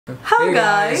Hey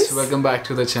guys, welcome back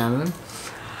to the channel.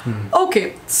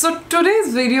 Okay, so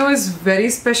today's video is very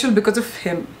special because of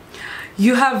him.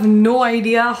 You have no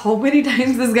idea how many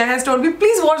times this guy has told me,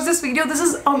 please watch this video, this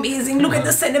is amazing, look at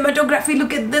the cinematography,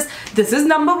 look at this is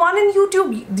 #1 in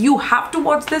YouTube, you have to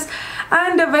watch this.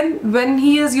 And when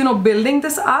he is, building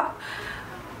this up,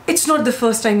 it's not the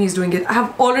first time he's doing it. I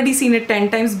have already seen it 10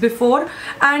 times before,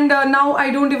 and now I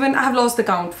have lost the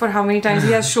count for how many times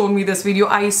he has shown me this video,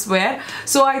 I swear.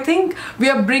 So I think we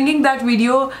are bringing that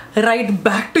video right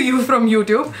back to you from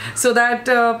YouTube so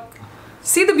that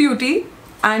see the beauty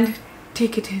and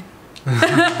take it in.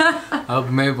 अब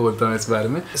मैं बोलता हूँ इस बारे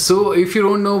में. So if you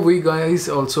don't know, we guys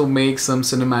also make some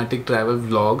cinematic travel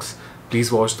vlogs.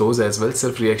 Please watch those as well.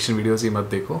 सिर्फ reaction videos ही मत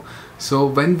देखो. So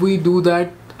when we do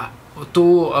that, तो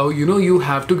you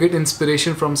have to get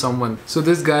inspiration from someone. So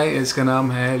this guy, इसका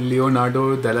नाम है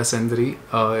Leonardo Dalessandri.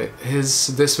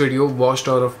 This video,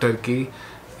 Watchtower of Turkey,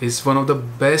 is one of the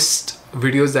best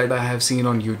videos that I have seen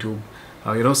on YouTube.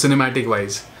 Cinematic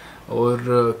wise.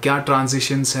 और क्या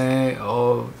transitions हैं.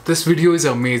 This video is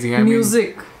amazing.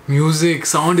 Music,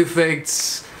 sound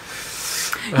effects.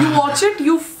 You watch it,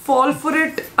 you fall for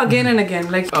it again and again.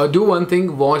 Like do one thing,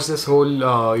 watch this whole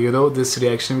this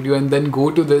reaction video and then go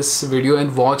to this video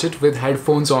and watch it with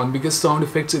headphones on, because sound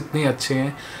effects इतने अच्छे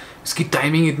हैं, इसकी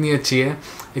timing इतनी अच्छी है,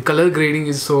 color grading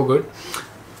is so good.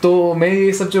 तो मैं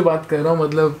ये सब जो बात कर रहा हूँ,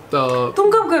 मतलब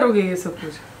तुम कब करोगे ये सब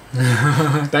कुछ?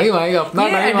 टाइम आएगा, अपना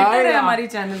टाइम आएगा हमारी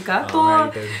चैनल का.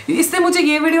 तो इसने मुझे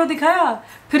ये वीडियो दिखाया,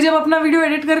 फिर जब अपना वीडियो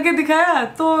एडिट करके दिखाया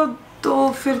तो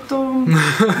फिर तो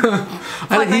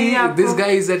this guy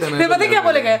is at another पता क्या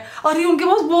बोलेगा, अरे उनके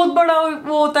पास बहुत बड़ा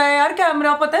वो होता है यार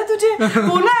कैमरा, पता है तुझे,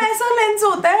 वो ना ऐसा लेंस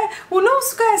होता है, वो ना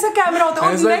उसका ऐसा कैमरा होता है,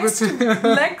 और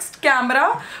next camera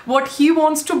what he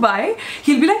wants to buy,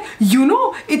 he'll be like,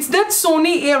 it's that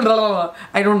Sony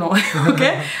I don't know.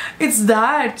 Okay, it's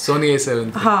that Sony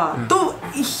A7. हाँ, तो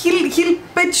he'll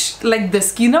pitch like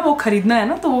this कि ना वो खरीदना है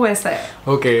ना, तो वो ऐसा है.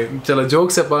 Okay, चलो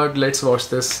jokes apart, let's watch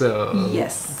this.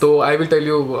 Yes. तो I will tell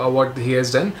you what he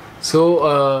has done. So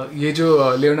ये जो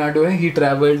Leonardo है, he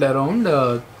traveled around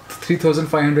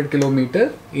 3,500 kilometer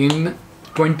in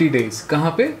 20 days.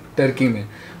 कहाँ पे? टर्की में.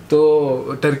 तो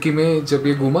टर्की में जब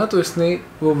ये घूमा तो इसने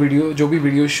वो वीडियो, जो भी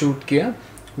वीडियो शूट किया,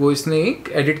 वो इसने एक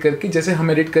एडिट करके, जैसे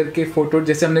हम एडिट करके फोटो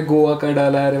जैसे हमने गोवा का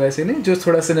डाला है वैसे नहीं, जो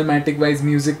थोड़ा सिनेमैटिक वाइज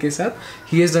म्यूजिक के साथ,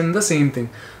 he has done the same thing.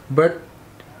 But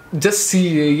just see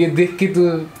ये देख के तो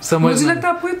समझ, मुझे लगता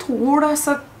है आपको ये थोड़ा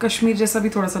सा कश्मीर जैसा भी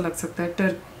थोड़ा सा लग सकता है.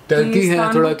 टर्की है,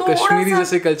 थोड़ा कश्मीरी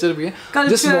जैसे कल्चर भी है.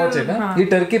 Just watch it. ये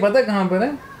टर्की पता है कहाँ पर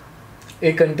है?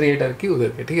 एक कंट्री है टर्की, उधर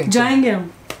पे. ठीक है, जाएंगे हम.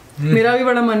 मेरा भी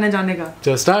बड़ा मन है जाने का.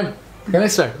 चलो स्टार्ट. Can I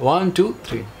start? 1 2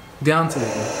 3. ध्यान से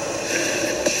देखो.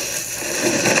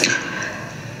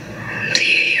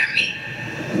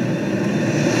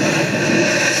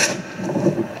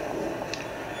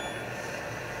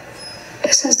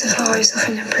 This is the voice of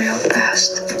an imperial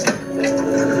past,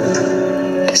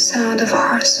 the sound of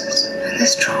horses and the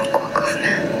strong walk of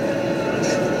men.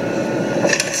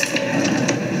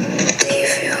 Do you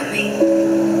feel me?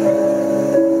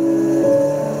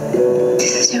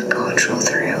 This is your cultural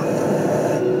thrill,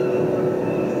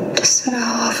 the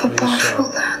smell of a powerful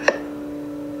land.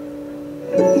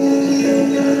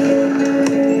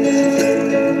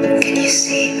 Can you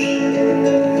see me?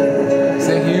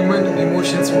 से human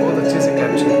emotions बहुत अच्छे से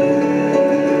capture.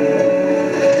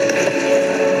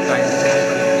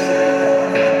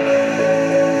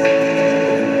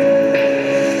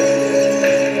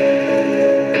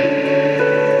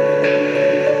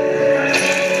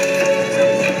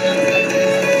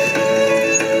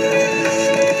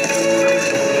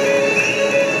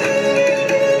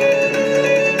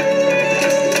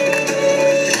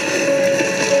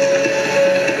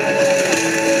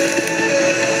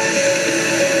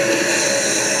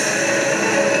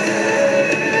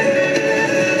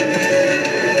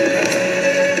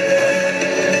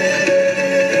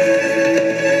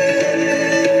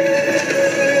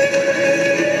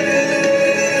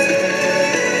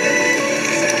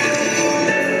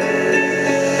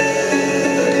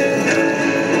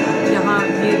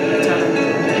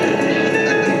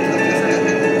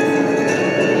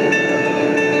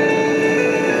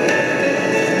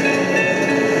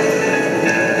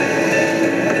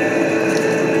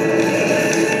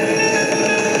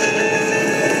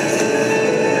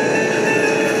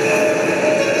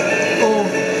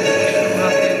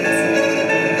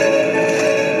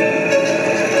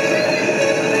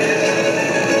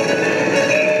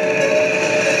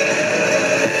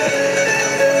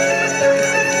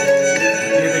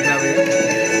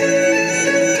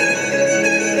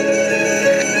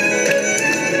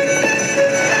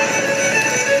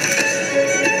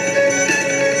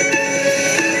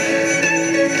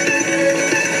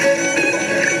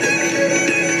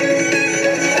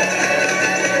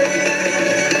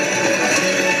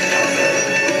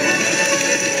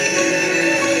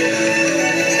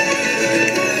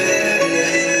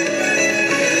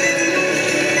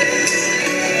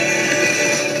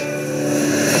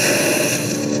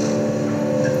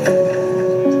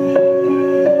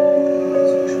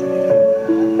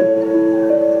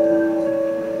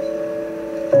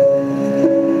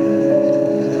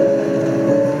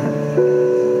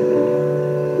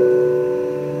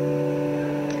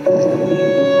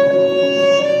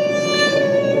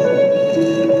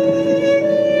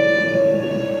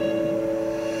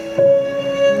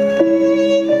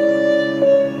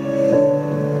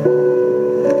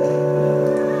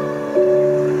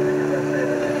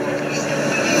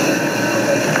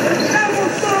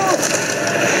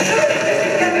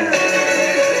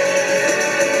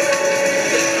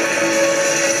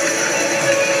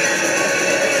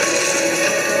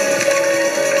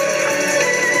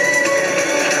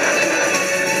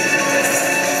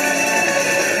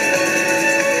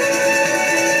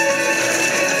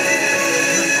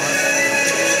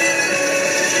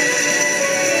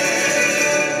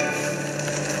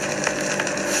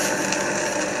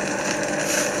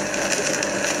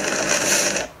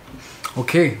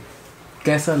 Okay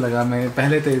कैसा लगा? मैं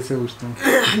पहले तो इससे पूछता हूँ।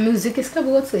 म्यूजिक इसका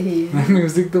बहुत सही है।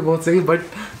 म्यूजिक तो बहुत सही, बट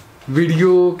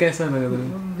वीडियो कैसा लगा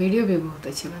तुम्हें? वीडियो भी बहुत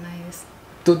अच्छी बनाई है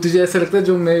इसने। तो तुझे ऐसा लगता है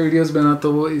जो मैं वीडियोस बनाता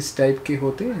हूँ वो इस टाइप के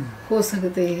होते हैं? हो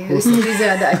सकते हैं, इससे भी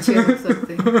ज्यादा अच्छे हो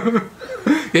सकते हैं।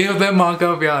 यही होता है माँ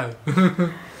का प्यार।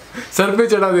 सर पे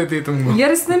चढ़ा देती है तुमको।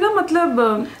 यार इसने ना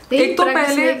मतलब एक तो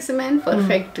पहले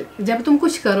परफेक्ट, जब तुम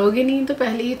कुछ करोगे नहीं तो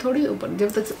पहले ये थोड़ी ऊपर,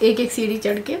 जब तक एक एक सीढ़ी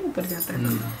चढ़ के ऊपर जाता है।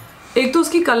 एक तो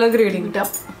उसकी कलर ग्रेडिंग,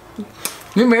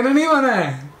 नहीं मैंने नहीं बनाया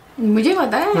है, मुझे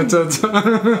पता है। अच्छा अच्छा।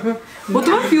 वो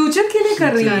तुम्हारे फ्यूचर के लिए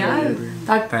कर रही है यार,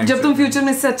 जब तुम फ्यूचर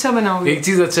में इससे अच्छा बनाओगे। एक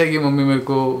चीज अच्छा है कि मम्मी मेरे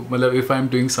को मतलब if I am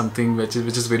doing something which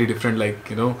is very different, like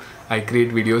you know I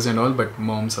create videos and all, but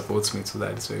mom supports me, so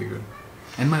that is very good.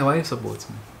 And my wife supports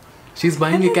me, she is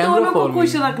buying a camera for me.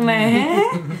 खुश रखना है।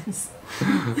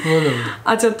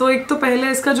 अच्छा, तो एक तो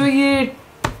पहले इसका जो ये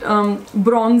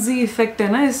ब्रॉन्जी इफेक्ट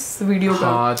है ना इस वीडियो का,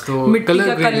 हाँ, तो मिट्टी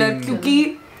का कलर,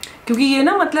 क्योंकि ये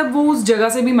ना मतलब वो उस जगह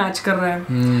से भी मैच कर रहा है,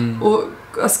 वो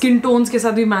स्किन टोन्स के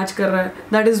साथ भी मैच कर रहा है,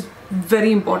 that is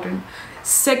very important.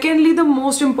 Secondly the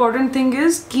most important thing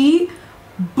is कि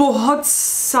बहुत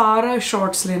सारा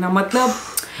शॉट्स लेना, मतलब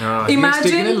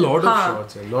imagine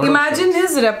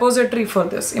his repository for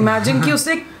this, imagine कि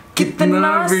उसने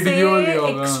कितना से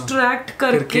एक्सट्रैक्ट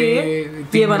करके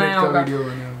ये बनाया होगा।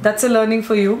 That's a learning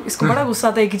for you. इसको बड़ा गुस्सा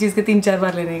आता है एक ही चीज के 3-4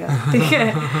 बार लेने का, ठीक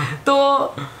है?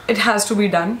 तो it has to be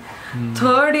done.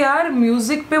 Third यार,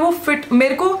 म्यूजिक पे वो फिट,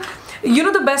 मेरे को you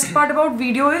know the best part about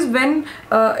video is when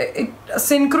it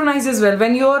synchronizes well,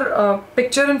 when your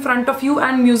picture in front of you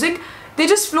and music, they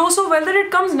just flow so well that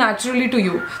it comes naturally to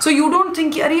you, so you don't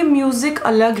think यार ये music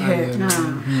अलग है।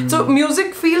 So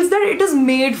music feels that it is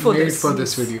made for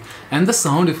this video. And the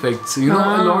sound effects, you know,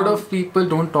 a lot of people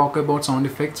don't talk about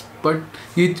sound effects, but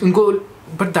ये उनको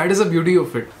but that is a beauty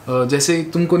of it. जैसे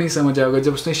तुमको नहीं समझ आएगा,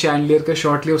 जब उसने chandelier का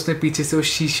शॉट लिया, उसने पीछे से वो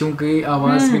शीशों की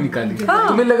आवाज भी निकाली,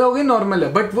 तुम्हें लगा होगा नॉर्मल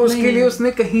है, बट वो उसके लिए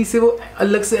उसने कहीं से वो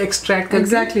अलग से एक्सट्रैक्ट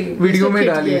करके वीडियो में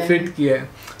डाली, फिट किया है,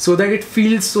 so that it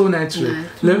feels so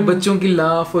natural. बच्चों की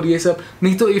लाफ और ये सब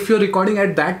नहीं तो if you are recording at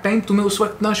that time तुम्हें उस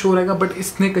वक्त ना शोर आएगा, बट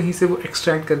इसने कहीं से वो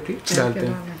एक्सट्रैक्ट करके डालते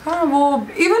हैं। हाँ, वो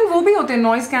इवन वो भी होते हैं,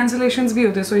 नॉइज कैंसलेशंस भी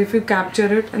होते हैं, so if you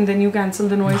capture it and then you cancel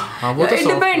the noise, it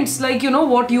depends, like you know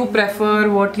what you prefer,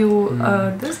 what you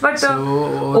this, but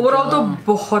overall तो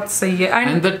बहुत सही है।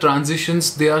 And the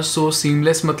transitions they are so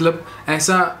seamless, मतलब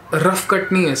ऐसा rough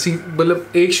cut नहीं है, मतलब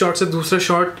एक शॉट से दूसरा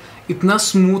शॉट इतना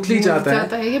स्मूथली जाता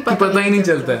है कि पता ही नहीं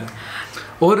चलता है।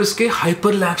 और उसके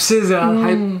हाइपरलैप्सेस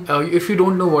यार, if you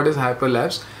don't know what is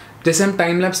hyperlapse, जैसे हम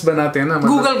टाइम लैप्स बनाते हैं ना,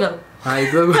 गूगल करो। हाँ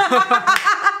एकदम।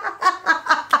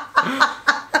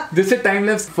 जैसे time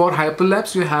lapse, for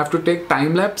hyperlapse you have to take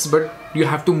time lapse but you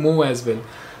have to move as well.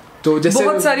 तो जैसे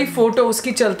बहुत सारी फोटो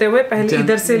उसकी चलते हुए, पहले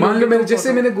इधर से मान लो मैंने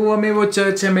जैसे मैंने गोवा में वो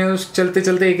चर्च है, मैं उस चलते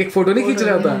चलते एक एक फोटो नहीं खींच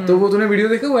रहा था, तो वो तूने वीडियो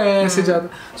देखा हुआ है ऐसे जाता,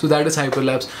 सो दैट इज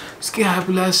हाइपरलैप्स। इसके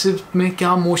हाइपरलैप्स में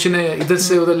क्या मोशन है, इधर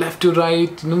से उधर, left to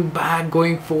right, you know, back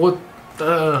going fourth.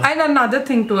 And another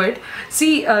thing to it,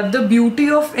 see the beauty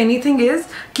of anything is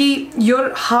कि your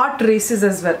heart races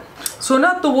as well. So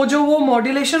ना, तो वो जो वो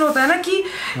modulation होता है ना कि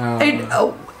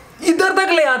इधर तक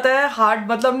ले आता है हार्ट,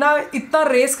 मतलब ना इतना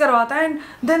रेस करवाता है, एंड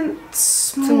देन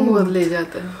स्मूथ ले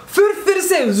जाता है, फिर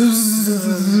से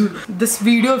this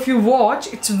video if you watch,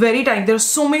 it's very time, there are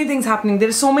so many things happening,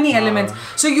 there are so many elements,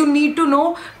 so you need to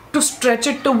know to stretch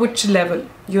it to which level,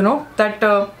 you know, that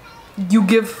you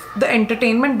give the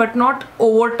entertainment but not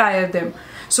over tire them,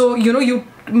 so you know you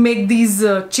make these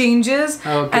changes,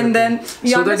 and then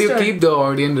so that you keep the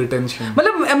audience retention.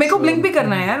 मतलब मेरे को blink भी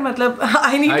करना है यार, मतलब I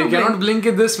need to blink. I cannot blink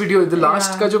in this video, the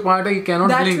last का जो part है you cannot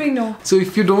blink. That we know. So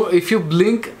if you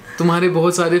blink, तुम्हारे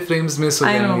बहुत सारे frames miss हो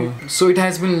जाएंगे. So it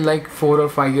has been like 4 or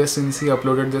 5 years since he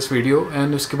uploaded this video,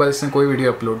 and उसके बाद इसने कोई video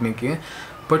upload नहीं किए.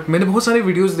 But मैंने बहुत सारे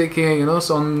videos देखे हैं, you know,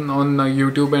 on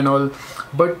YouTube and all,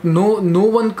 but no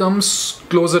one comes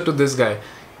closer to this guy.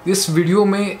 This video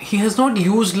में he has not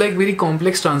used like very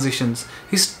complex transitions.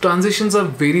 His transitions are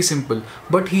very simple,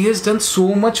 but he has done so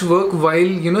much work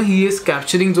while, you know, he is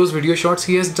capturing those video shots.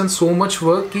 He has done so much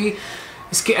work कि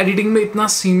इसके editing में इतना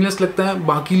seamless लगता है.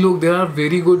 बाकी लोग, there are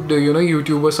very good, you know,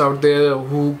 YouTubers out there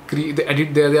who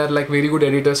edit there. They are like very good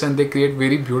editors and they create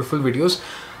very beautiful videos.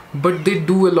 But they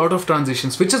do a lot of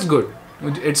transitions, which is good.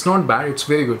 It's not bad, it's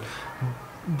very good.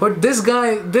 But this guy,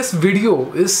 this video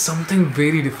is something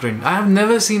very different. I have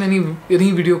never seen any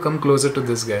video come closer to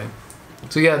this guy.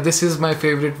 So yeah, this is my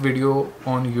favorite video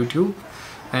on YouTube,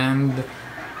 and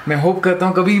मैं hope करता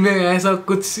हूँ कभी मैं ऐसा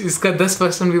कुछ इसका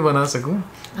 10% भी बना सकूँ.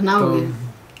 बनाओगे.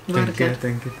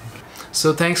 Thank you.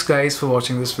 So thanks guys for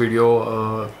watching this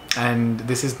video, and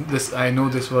this I know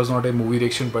this was not a movie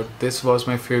reaction, but this was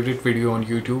my favorite video on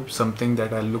YouTube, something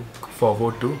that I look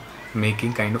forward to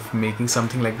making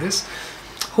something like this.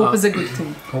 Hope is a good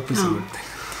thing. Hope is a good thing.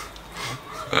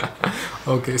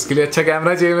 Okay, इसके लिए अच्छा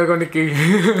camera चाहिए मेरे को निक्की.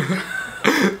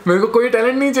 मेरे को कोई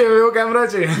talent नहीं चाहिए, मेरे को कैमरा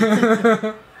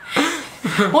चाहिए.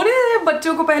 और ये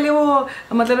बच्चों को पहले वो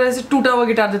मतलब ऐसे टूटा हुआ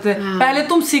गिटार देते हैं, पहले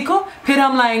तुम सीखो फिर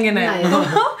हम लाएंगे नया, तो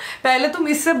पहले तुम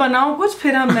इससे बनाओ कुछ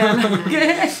फिर हम नया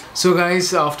लाएंगे. So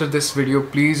guys, after this video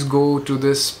please go to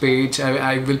this page.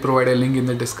 I will provide a link in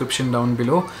the description down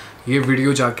below. ये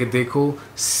वीडियो जाके देखो,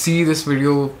 see this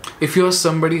video. If you are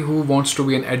somebody who wants to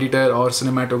be an editor or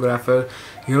cinematographer,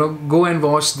 you know, go and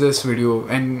watch this video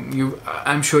and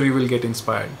I'm sure you will get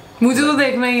inspired. मुझे तो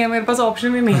देखना ही है, मेरे पास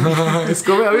option ही नहीं है.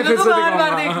 इसको मैं अभी फिर से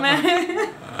बार-बार देखना है.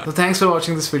 So thanks for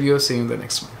watching this video. See you in the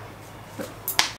next one.